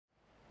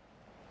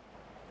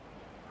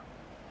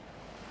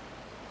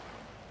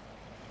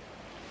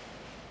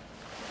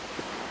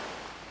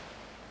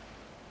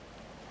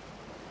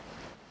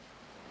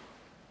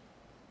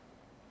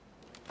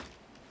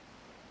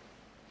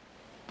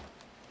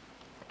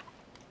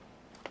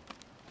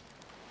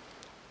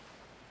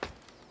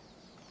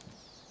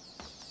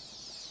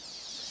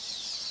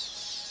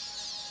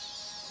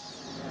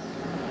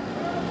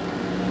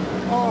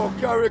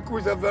Carriacou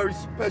is a very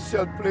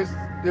special place.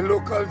 The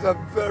locals are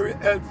very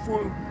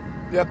helpful.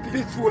 They are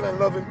peaceful and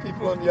loving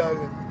people on the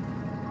island.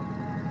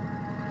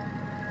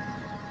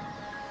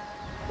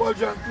 Paula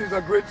Johnsona is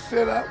a great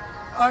sailor.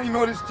 I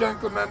know this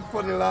gentleman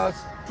for the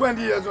last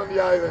 20 years on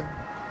the island.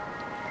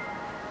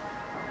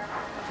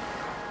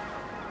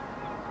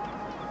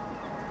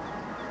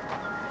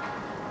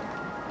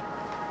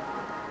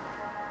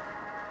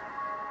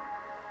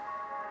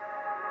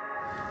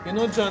 You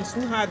know,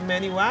 Johnson had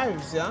many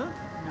wives, yeah?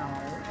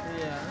 No.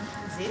 Yeah.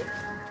 Is it?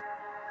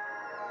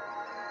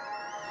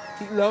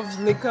 He loves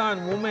liquor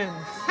and women.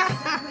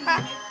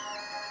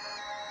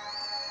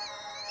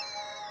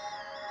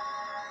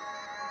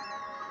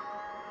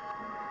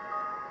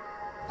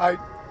 I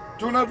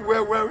do not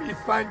know where he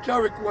find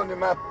Carriacou on the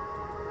map,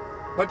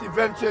 but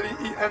eventually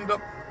he end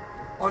up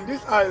on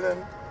this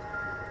island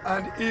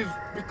and he's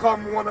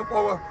become one of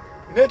our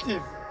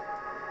natives.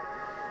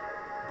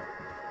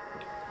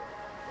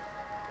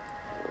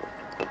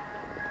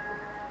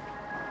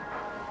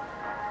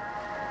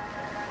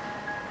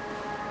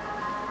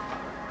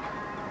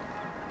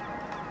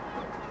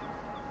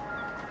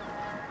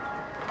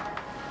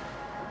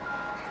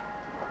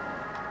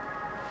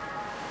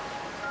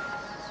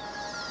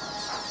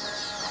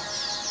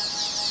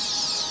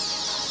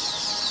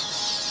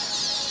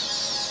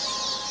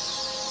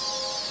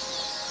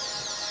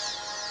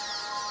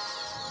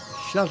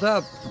 Shut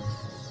up.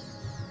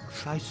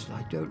 Christ,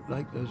 I don't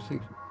like those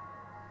things.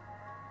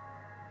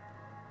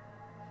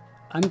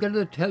 I'm going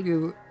to tell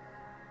you,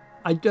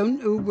 I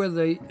don't know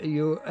whether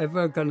you're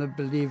ever going to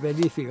believe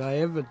anything I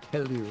ever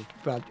tell you,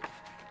 but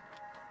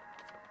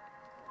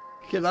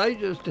can I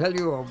just tell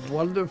you a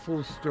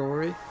wonderful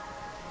story?